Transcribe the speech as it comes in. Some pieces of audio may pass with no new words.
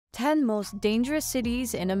10 most dangerous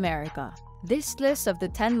cities in America. This list of the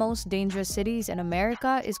 10 most dangerous cities in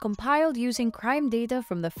America is compiled using crime data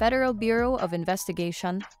from the Federal Bureau of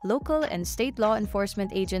Investigation, local and state law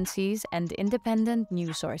enforcement agencies, and independent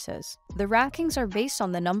news sources. The rankings are based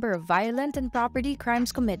on the number of violent and property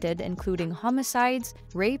crimes committed, including homicides,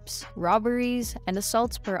 rapes, robberies, and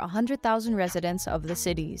assaults per 100,000 residents of the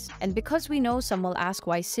cities. And because we know some will ask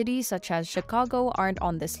why cities such as Chicago aren't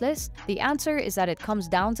on this list, the answer is that it comes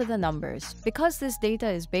down to the numbers. Because this data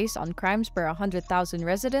is based on crimes per 100,000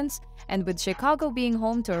 residents, and with Chicago being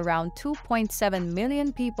home to around 2.7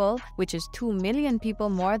 million people, which is 2 million people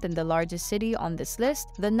more than the largest city on this list,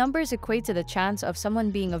 the numbers equate to the chance of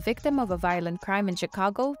someone being a victim of a violent crime in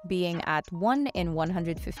Chicago being at 1 in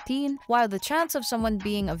 115, while the chance of someone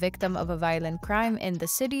being a victim of a violent crime in the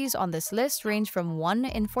cities on this list range from 1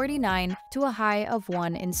 in 49 to a high of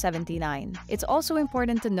 1 in 79. It's also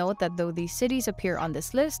important to note that though these cities appear on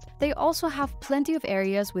this list, they also have plenty of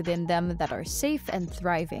areas within them that are safe and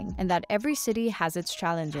thriving, and that every city has its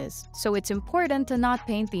challenges. So it's important to not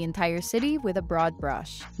paint the entire city with a broad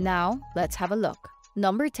brush. Now, let's have a look.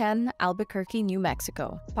 Number 10, Albuquerque, New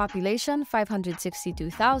Mexico. Population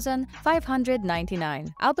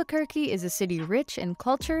 562,599. Albuquerque is a city rich in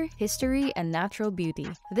culture, history, and natural beauty.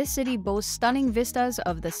 This city boasts stunning vistas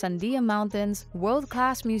of the Sandia Mountains,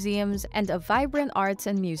 world-class museums, and a vibrant arts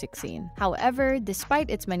and music scene. However, despite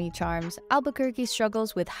its many charms, Albuquerque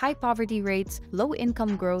struggles with high poverty rates, low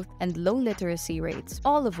income growth, and low literacy rates,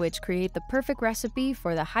 all of which create the perfect recipe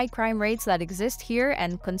for the high crime rates that exist here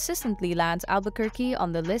and consistently lands Albuquerque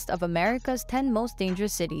on the list of America's 10 most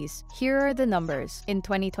dangerous cities. Here are the numbers. In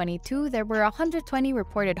 2022, there were 120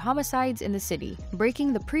 reported homicides in the city,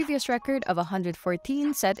 breaking the previous record of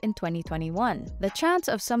 114 set in 2021. The chance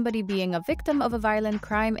of somebody being a victim of a violent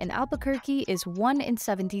crime in Albuquerque is 1 in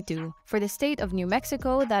 72. For the state of New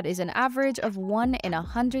Mexico, that is an average of 1 in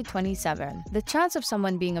 127. The chance of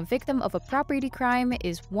someone being a victim of a property crime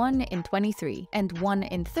is 1 in 23, and 1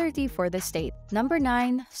 in 30 for the state. Number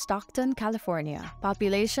 9, Stockton, California.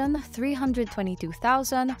 Population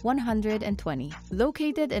 322,120.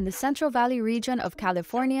 Located in the Central Valley region of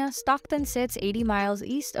California, Stockton sits 80 miles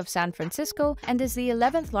east of San Francisco and is the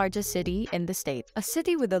 11th largest city in the state. A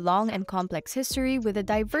city with a long and complex history with a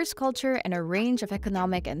diverse culture and a range of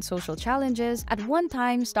economic and social challenges, at one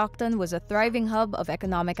time Stockton was a thriving hub of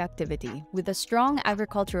economic activity, with a strong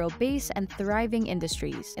agricultural base and thriving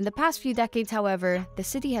industries. In the past few decades, however, the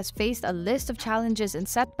city has faced a list of challenges and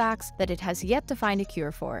setbacks that it has yet to find a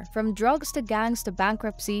cure for. From drugs to gangs to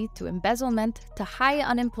bankruptcy to embezzlement to high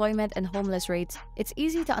unemployment and homeless rates, it's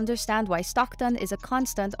easy to understand why Stockton is a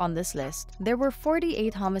constant on this list. There were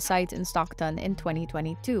 48 homicides in Stockton in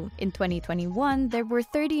 2022. In 2021, there were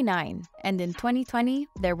 39, and in 2020,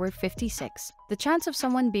 there were 56. The chance of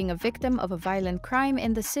someone being a victim of a violent crime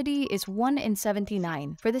in the city is 1 in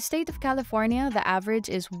 79. For the state of California, the average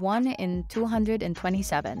is 1 in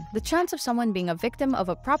 227. The chance of someone being a victim of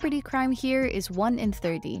a property crime here is 1 in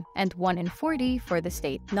 30, and 1 in 40 for the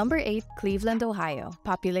state. Number 8, Cleveland, Ohio.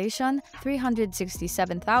 Population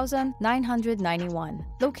 367,991.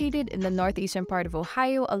 Located in the northeastern part of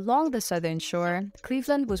Ohio along the southern shore,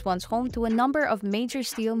 Cleveland was once home to a number of major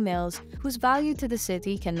steel mills whose value to the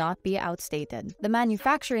city cannot be outstated. The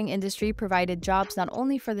manufacturing industry provided jobs not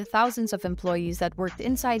only for the thousands of employees that worked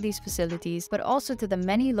inside these facilities, but also to the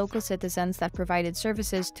many local citizens that provided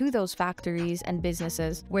services to those factories and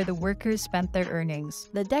businesses where the workers spent their earnings.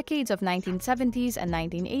 The decades of 1970s and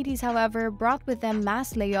 1980s, however, brought with them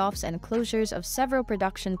mass layoffs and closures of several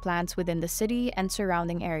production plants within the city and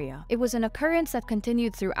surrounding area. It was an occurrence that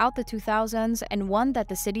continued throughout the 2000s and one that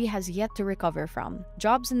the city has yet to recover from.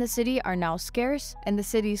 Jobs in the city are now scarce, and the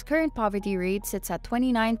city's current poverty rate sits at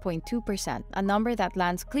 29.2%, a number that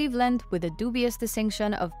lands Cleveland with the dubious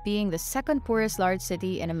distinction of being the second poorest large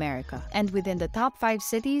city in America, and within the top 5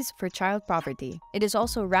 cities for child poverty. It is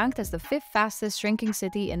also ranked as the 5th fastest shrinking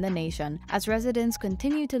city in the nation, as residents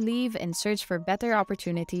continue to leave in search for better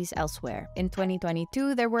opportunities elsewhere. In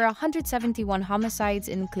 2022, there were 171 homicides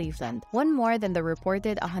in Cleveland, one more than the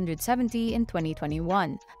reported 170 in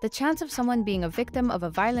 2021. The chance of someone being a victim of a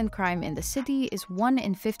violent crime in the city is 1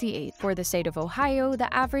 in 58. For the state of Ohio,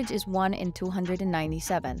 the average is 1 in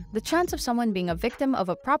 297. The chance of someone being a victim of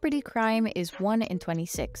a property crime is 1 in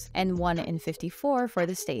 26, and 1 in 54 for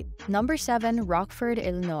the state. Number 7, Rockford,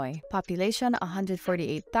 Illinois. Population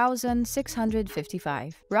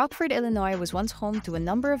 148,655. Rockford, Illinois was once home to a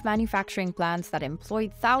number of manufacturing plants that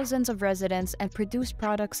employed thousands of residents and produced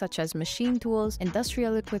products such as machine tools,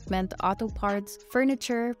 industrial equipment, auto parts,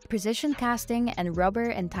 furniture, precision casting, and rubber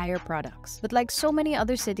and tire products. But like so many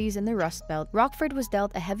other cities in the Rust Rust Belt, Rockford was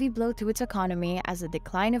dealt a heavy blow to its economy as the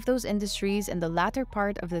decline of those industries in the latter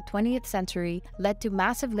part of the 20th century led to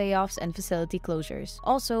massive layoffs and facility closures.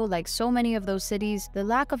 Also, like so many of those cities, the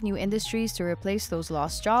lack of new industries to replace those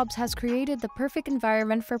lost jobs has created the perfect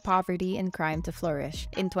environment for poverty and crime to flourish.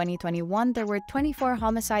 In 2021, there were 24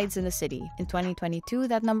 homicides in the city. In 2022,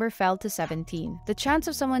 that number fell to 17. The chance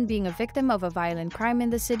of someone being a victim of a violent crime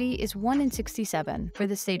in the city is 1 in 67. For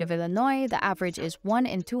the state of Illinois, the average is 1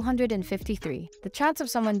 in 253. The chance of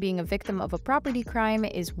someone being a victim of a property crime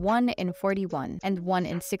is 1 in 41, and 1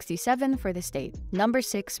 in 67 for the state. Number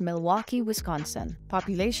 6, Milwaukee, Wisconsin.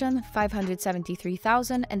 Population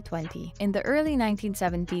 573,020. In the early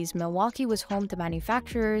 1970s, Milwaukee was home to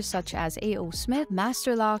manufacturers such as A.O. Smith,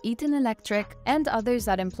 Masterlock, Eaton Electric, and others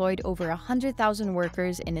that employed over 100,000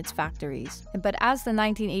 workers in its factories. But as the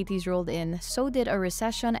 1980s rolled in, so did a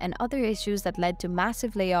recession and other issues that led to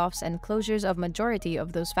massive layoffs and closures of majority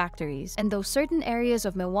of those factories. And though certain areas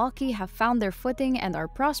of Milwaukee have found their footing and are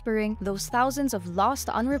prospering, those thousands of lost,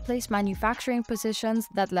 unreplaced manufacturing positions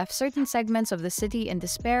that left certain segments of the city in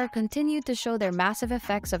despair continue to show their massive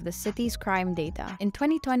effects of the city's crime data. In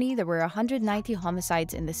 2020, there were 190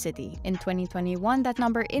 homicides in the city. In 2021, that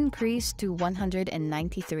number increased to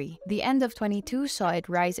 193. The end of 22 saw it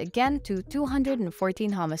rise again to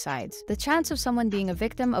 214 homicides. The chance of someone being a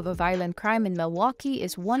victim of a violent crime in Milwaukee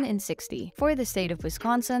is 1 in 60. For the state of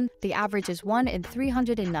Wisconsin, the average is 1 in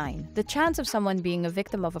 309. The chance of someone being a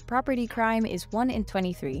victim of a property crime is 1 in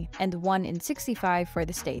 23, and 1 in 65 for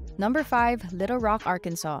the state. Number 5, Little Rock,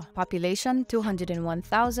 Arkansas. Population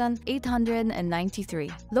 201,893.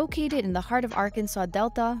 Located in the heart of Arkansas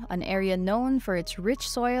Delta, an area known for its rich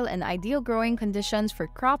soil and ideal growing conditions for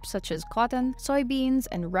crops such as cotton, soybeans,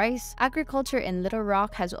 and rice, agriculture in Little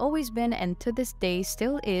Rock has always been, and to this day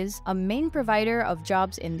still is, a main provider of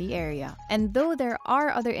jobs in the area. And though there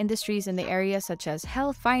are other industries in the area such as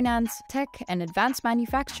health, finance, tech, and advanced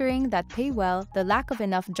manufacturing that pay well, the lack of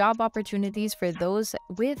enough job opportunities for those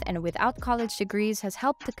with and without college degrees has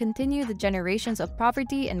helped to continue the generations of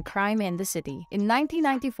poverty and crime in the city. In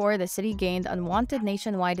 1994, the city gained unwanted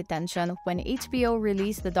nationwide attention when HBO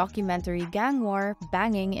released the documentary Gang War: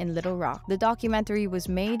 Banging in Little Rock. The documentary was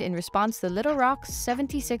made in response to Little Rock's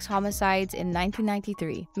 76 homicides in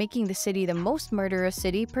 1993, making the city the most murderous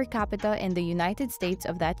city per capita in the United States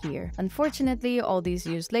of that year. Unfortunately, all these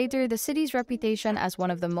years later, the city's reputation as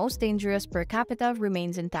one of the most dangerous per capita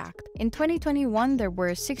remains intact. In 2021, there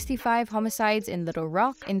were 65 homicides in Little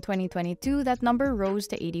Rock. In 2022, that number rose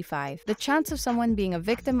to 85. The chance of someone being a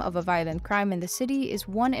victim of a violent crime in the city is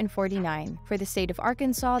 1 in 49. For the state of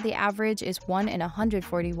Arkansas, the average is 1 in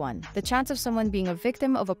 141. The chance of someone being a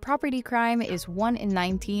victim of a property crime is 1 in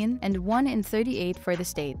 19 and 1 in 38 for the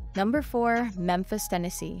state. Number 4, Memphis,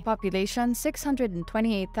 Tennessee. Population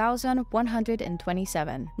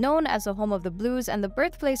 628,127. Known as the home of the blues and the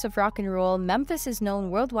birthplace of rock and roll, Memphis is known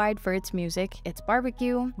worldwide for its music, its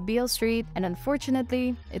barbecue, Beale Street, and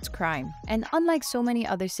unfortunately, its crime. And unlike so many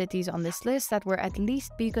other cities on this list that were at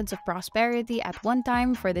least beacons of prosperity at one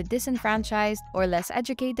time for the disenfranchised or less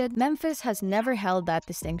educated, Memphis has never held that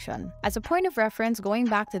distinction. As a point of reference, going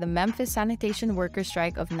back to the Memphis sanitation worker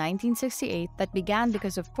strike of 1968 that began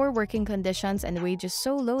because of poor working conditions and wages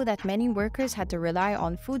so low that many workers had to rely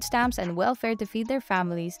on food stamps and welfare to feed their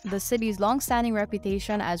families, the city's long-standing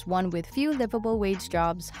reputation as one with few livable wage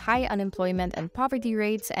jobs, high unemployment and poverty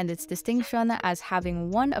rates, and its distinction as having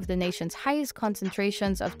one of the nation's highest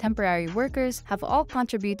concentrations of temporary workers have all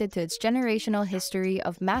contributed to its generational history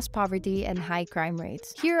of mass poverty and high crime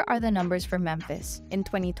rates. Here are the numbers for Memphis. In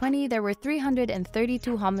 2020, there were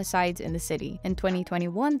 332 homicides in the city. In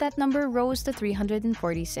 2021, that number rose to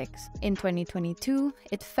 346. In 2022,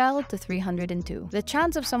 it fell to 302. The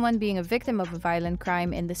chance of someone being a victim of a violent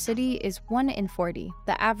crime in the city is 1 in 40.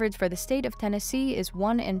 The average for the state of Tennessee is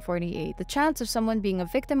 1 in 48. The chance of someone being a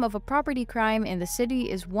victim of a property crime in the city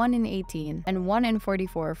is 1 in 18 and 1 in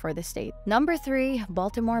 44 for the state. Number 3,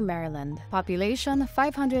 Baltimore, Maryland. Population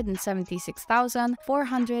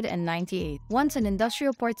 576,498. Once an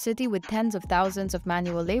industrial port city with tens of thousands of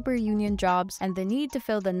manual labor union jobs and the need to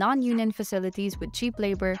fill the non-union facilities with cheap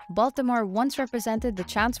labor, Baltimore once represented the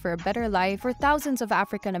chance for a better life for thousands of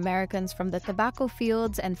African Americans from the tobacco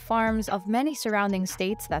fields and farms of many surrounding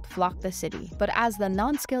states that flocked the city. But as the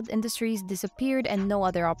non-skilled industries disappeared and no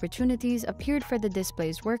other opportunities appeared for the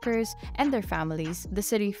displaced workers and their families, the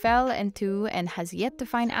city fell into and has yet to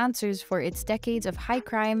find answers for its decades of high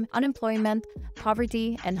crime, unemployment,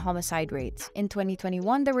 poverty, and homicide rates. In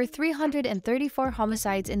 2021, there were 334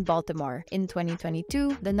 homicides in Baltimore. In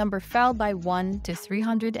 2022, the number fell by 1 to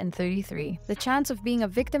 333. The chance of being a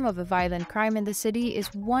victim of a violent crime in the city city is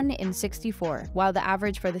 1 in 64, while the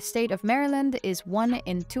average for the state of Maryland is 1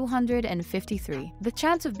 in 253. The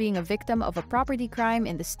chance of being a victim of a property crime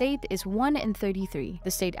in the state is 1 in 33.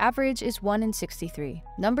 The state average is 1 in 63.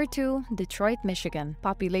 Number 2, Detroit, Michigan.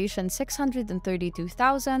 Population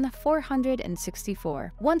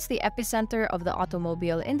 632,464. Once the epicenter of the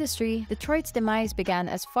automobile industry, Detroit's demise began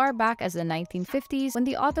as far back as the 1950s when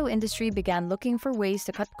the auto industry began looking for ways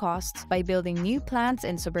to cut costs by building new plants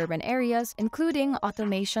in suburban areas, including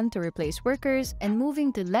automation to replace workers and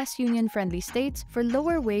moving to less union-friendly states for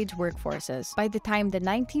lower-wage workforces. By the time the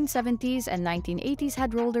 1970s and 1980s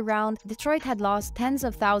had rolled around, Detroit had lost tens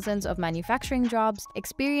of thousands of manufacturing jobs,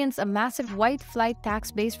 experienced a massive white flight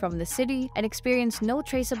tax base from the city, and experienced no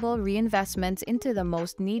traceable reinvestments into the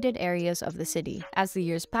most needed areas of the city. As the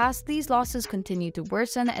years passed, these losses continued to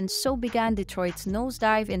worsen, and so began Detroit's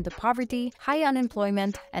nosedive into poverty, high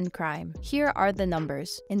unemployment, and crime. Here are the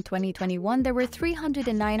numbers. In 2021, there were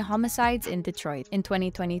 309 homicides in Detroit. In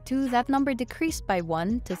 2022, that number decreased by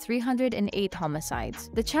 1 to 308 homicides.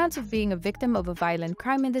 The chance of being a victim of a violent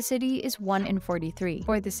crime in the city is 1 in 43.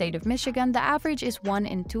 For the state of Michigan, the average is 1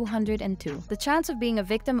 in 202. The chance of being a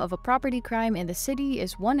victim of a property crime in the city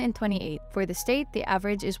is 1 in 28. For the state, the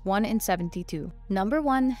average is 1 in 72. Number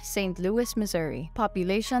 1, St. Louis, Missouri.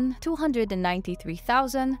 Population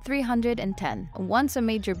 293,310. Once a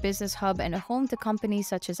major business hub and a home to companies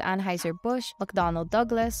such as Anheuser-Busch, McDonnell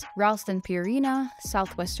Douglas, Ralston Purina,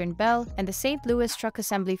 Southwestern Bell, and the St. Louis Truck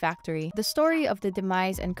Assembly Factory, the story of the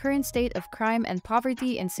demise and current state of crime and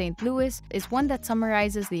poverty in St. Louis is one that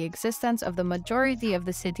summarizes the existence of the majority of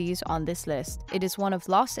the cities on this list. It is one of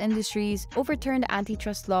lost industries, overturned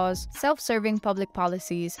antitrust laws, self-serving public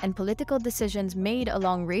policies, and political decisions made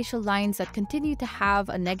along racial lines that continue to have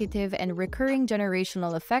a negative and recurring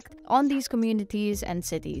generational effect on these communities and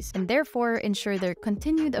cities, and therefore ensure their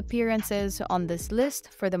continued appearances on this list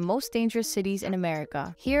for the most dangerous cities in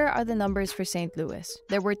America. Here are the numbers for St. Louis.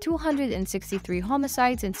 There were 263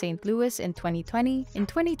 homicides in St. Louis in 2020. In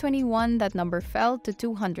 2021, that number fell to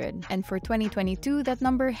 200, and for 2022, that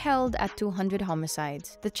number held at 200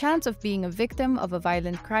 homicides. The chance of being a victim of a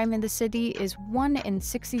violent crime in the city is 1 in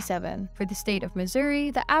 67. For the state of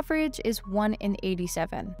Missouri, the average is 1 in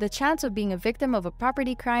 87. The chance of being a victim of a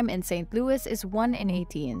property crime in St. Louis is 1 in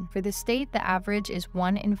 18. For the state, the average is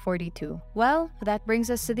 1 in 42. Well, that brings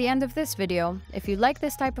us to the end of this video. If you like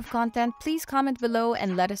this type of content, please comment below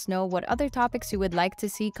and let us know what other topics you would like to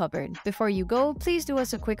see covered. Before you go, please do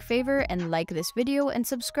us a quick favor and like this video and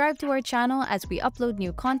subscribe to our channel as we upload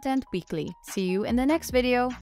new content weekly. See you in the next video!